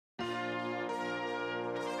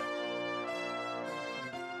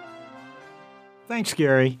Thanks,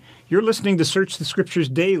 Gary. You're listening to Search the Scriptures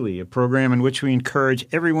Daily, a program in which we encourage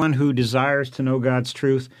everyone who desires to know God's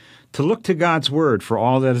truth to look to God's Word for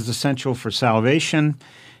all that is essential for salvation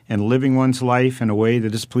and living one's life in a way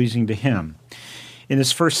that is pleasing to Him. In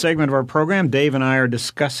this first segment of our program, Dave and I are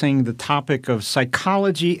discussing the topic of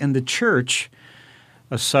psychology and the church,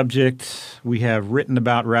 a subject we have written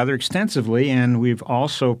about rather extensively, and we've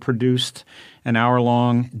also produced an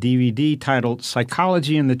hour-long DVD titled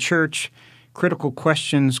Psychology and the Church, Critical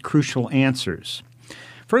Questions, Crucial Answers.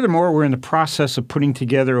 Furthermore, we're in the process of putting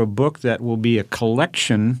together a book that will be a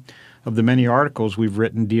collection of the many articles we've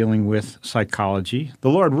written dealing with psychology. The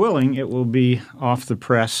Lord willing, it will be off the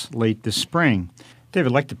press late this spring. Dave,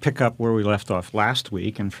 I'd like to pick up where we left off last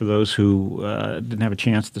week, and for those who didn't have a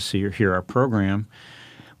chance to see or hear our program,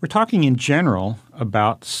 we're talking in general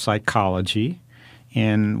about psychology,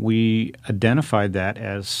 and we identified that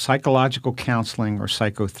as psychological counseling or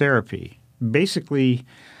psychotherapy. Basically,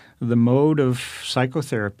 the mode of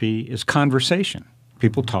psychotherapy is conversation.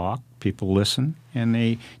 People talk, people listen, and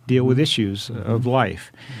they deal with issues of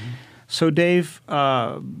life. So, Dave,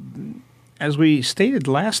 as we stated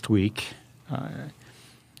last week,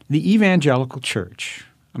 the evangelical church,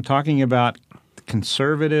 I'm talking about the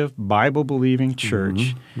conservative, Bible-believing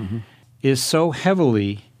church, is so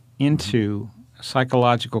heavily into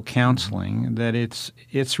psychological counseling that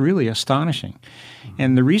it's really astonishing.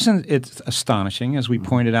 And the reason it's astonishing, as we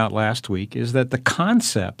pointed out last week, is that the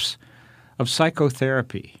concepts of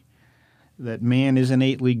psychotherapy, that man is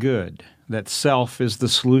innately good, that self is the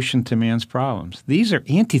solution to man's problems, these are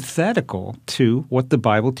antithetical to what the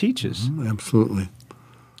Bible teaches. Absolutely.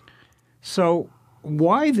 So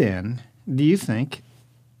why then do you think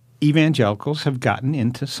evangelicals have gotten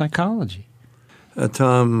into psychology?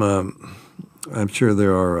 Tom, I'm sure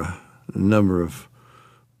there are a number of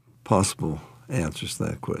possible answers to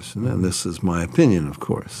that question, and this is my opinion, of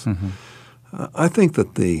course. I think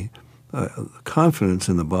that the confidence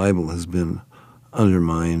in the Bible has been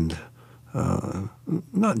undermined,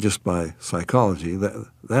 not just by psychology.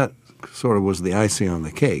 That sort of was the icing on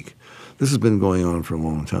the cake. This has been going on for a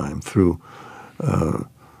long time through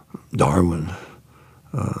Darwin,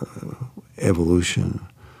 evolution,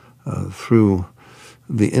 through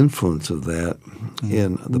the influence of that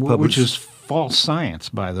in the public. Which is false science,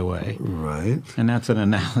 by the way. Right. And that's an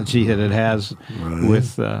analogy that it has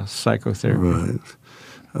with psychotherapy.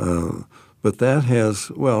 Right. But that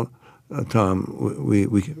has,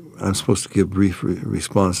 Tom, I'm supposed to give brief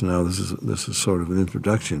response now. This is sort of an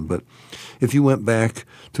introduction. But if you went back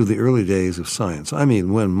to the early days of science, I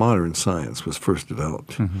mean when modern science was first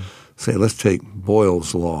developed, say let's take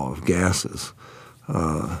Boyle's law of gases.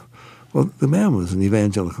 Well, the man was an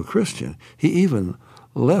evangelical Christian. He even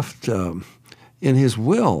left in his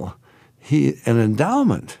will an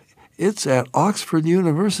endowment. It's at Oxford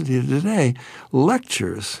University today,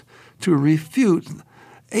 lectures to refute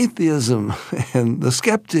atheism and the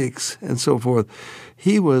skeptics and so forth.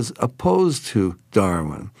 He was opposed to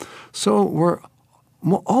Darwin. So we're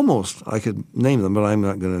almost, I could name them, but I'm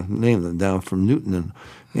not going to name them, down from Newton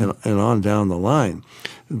and on down the line.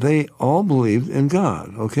 They all believed in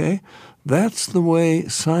God, okay? That's the way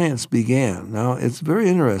science began. Now, it's very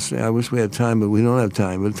interesting. I wish we had time, but we don't have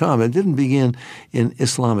time. But, Tom, it didn't begin in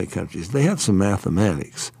Islamic countries. They had some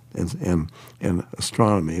mathematics and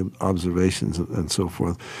astronomy, observations, and so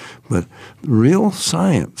forth. But real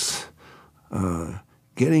science,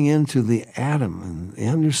 getting into the atom and the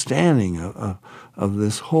understanding of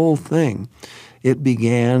this whole thing, it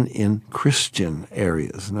began in Christian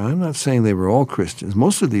areas. Now, I'm not saying they were all Christians.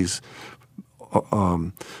 Most of the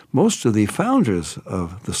founders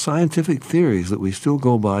of the scientific theories that we still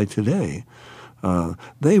go by today,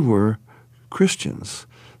 they were Christians.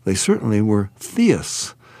 They certainly were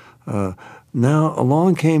theists. Now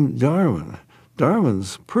along came Darwin.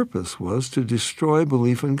 Darwin's purpose was to destroy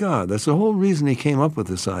belief in God. That's the whole reason he came up with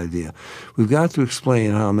this idea. We've got to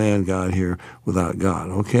explain how man got here without God,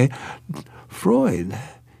 okay? Freud,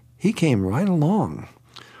 he came right along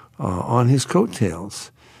on his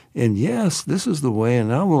coattails. And yes, this is the way, and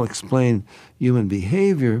now we'll explain human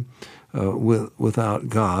behavior without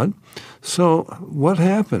God. So what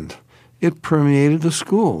happened? It permeated the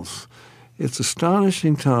schools. It's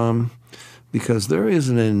astonishing, Tom, because there is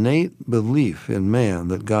an innate belief in man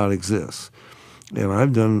that God exists. And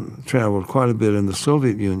I've traveled quite a bit in the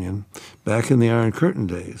Soviet Union back in the Iron Curtain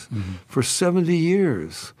days. For 70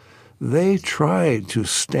 years, they tried to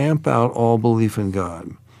stamp out all belief in God.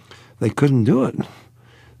 They couldn't do it.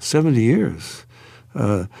 70 years.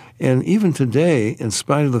 And even today, in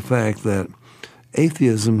spite of the fact that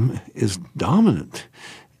atheism is dominant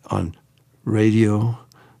on radio,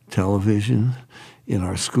 television, in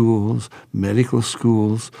our schools, medical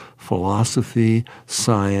schools, philosophy,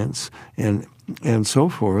 science, and so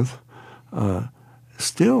forth.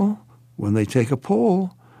 Still, when they take a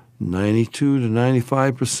poll, 92 to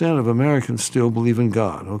 95% of Americans still believe in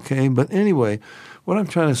God, okay? But anyway, what I'm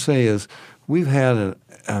trying to say is we've had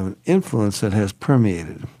an influence that has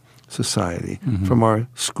permeated society from our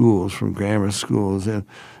schools, from grammar schools and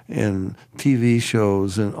TV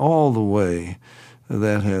shows and all the way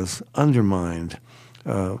that has undermined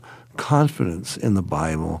confidence in the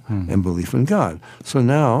Bible and belief in God. So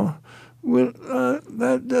now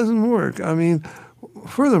that doesn't work. I mean,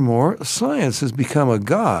 furthermore, science has become a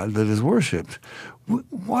god that is worshipped.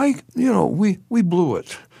 Why, we blew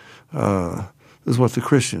it. This is what the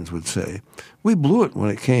Christians would say. We blew it when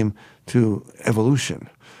it came to evolution.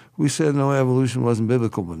 We said, no, evolution wasn't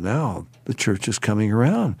biblical, but now the church is coming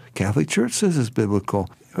around. Catholic Church says it's biblical.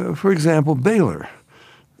 For example, Baylor,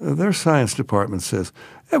 their science department says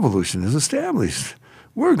evolution is established.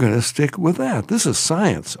 We're going to stick with that. This is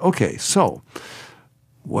science. Okay, so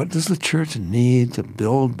what does the church need to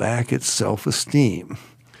build back its self-esteem?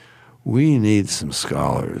 We need some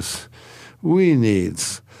scholars. We need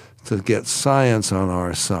to get science on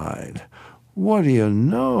our side. What do you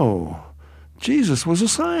know? Jesus was a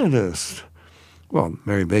scientist. Well,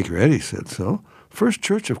 Mary Baker Eddy said so. First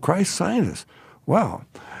Church of Christ scientists. Wow.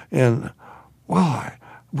 And, well,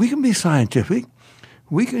 we can be scientific.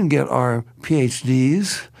 We can get our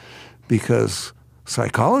PhDs because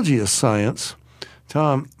psychology is science.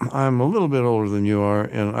 Tom, I'm a little bit older than you are,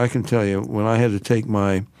 and I can tell you when I had to take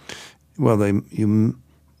you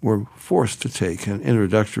were forced to take an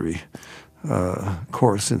introductory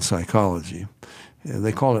course in psychology.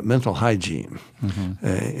 They called it mental hygiene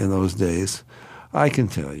in those days. I can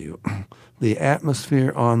tell you, the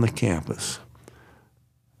atmosphere on the campus,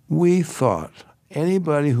 we thought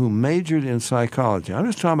anybody who majored in psychology, I'm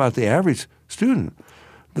just talking about the average student,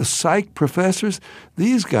 the psych professors,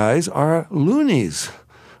 these guys are loonies.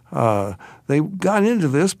 They got into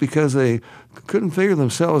this because they couldn't figure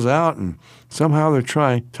themselves out, and somehow they're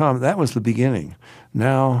trying. Tom, that was the beginning.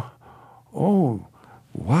 Now, oh,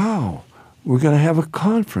 wow, we're going to have a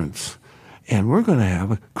conference, and we're going to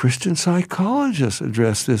have a Christian psychologist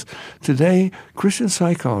address this. Today, Christian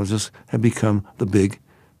psychologists have become the big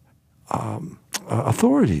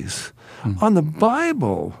authorities on the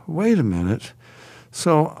Bible. Wait a minute.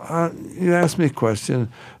 So you asked me a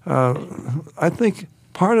question. I think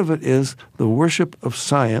part of it is the worship of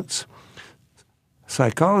science.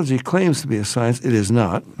 Psychology claims to be a science. It is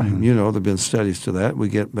not. You know, there have been studies to that. We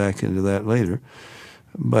get back into that later.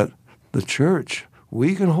 But the church,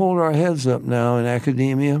 we can hold our heads up now in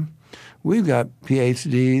academia. We've got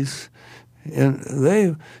PhDs, and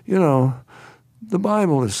they, the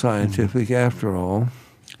Bible is scientific after all.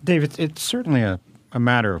 Dave, it's certainly a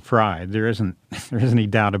matter of pride. There isn't any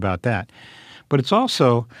doubt about that. But it's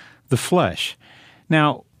also the flesh.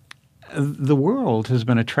 Now, the world has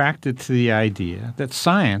been attracted to the idea that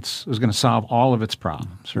science is going to solve all of its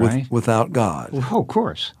problems, right? Without God. Oh, of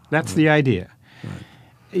course. That's the idea. Right.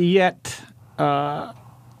 Yet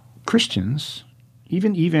Christians,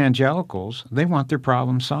 even evangelicals, they want their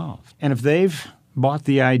problems solved. And if they've bought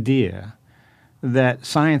the idea that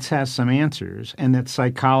science has some answers and that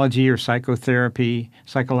psychology or psychotherapy,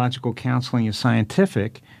 psychological counseling is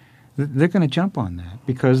scientific, they're going to jump on that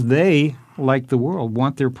because they, like the world,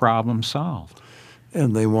 want their problems solved.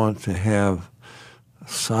 And they want to have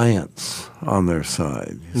science on their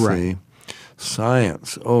side, you see?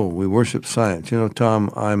 Science. Oh, we worship science.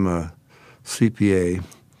 Tom, I'm a CPA,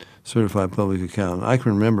 certified public accountant. I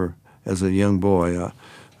can remember as a young boy,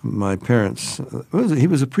 my parents, he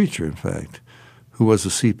was a preacher, in fact, who was a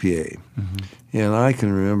CPA. And I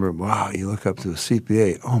can remember, wow, you look up to a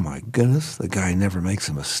CPA, oh my goodness, the guy never makes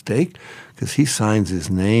a mistake because he signs his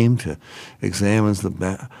name to examines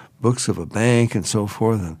the books of a bank and so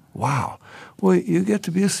forth. And wow, well, you get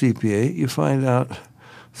to be a CPA, you find out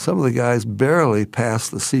some of the guys barely pass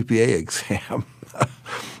the CPA exam.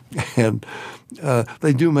 And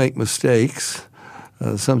they do make mistakes.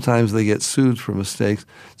 Sometimes they get sued for mistakes.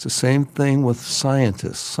 It's the same thing with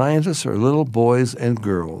scientists. Scientists are little boys and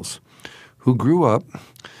girls who grew up,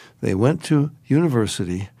 they went to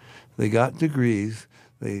university, they got degrees,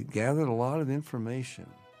 they gathered a lot of information.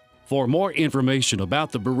 For more information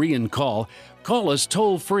about the Berean Call, call us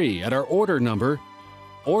toll-free at our order number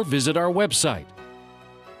or visit our website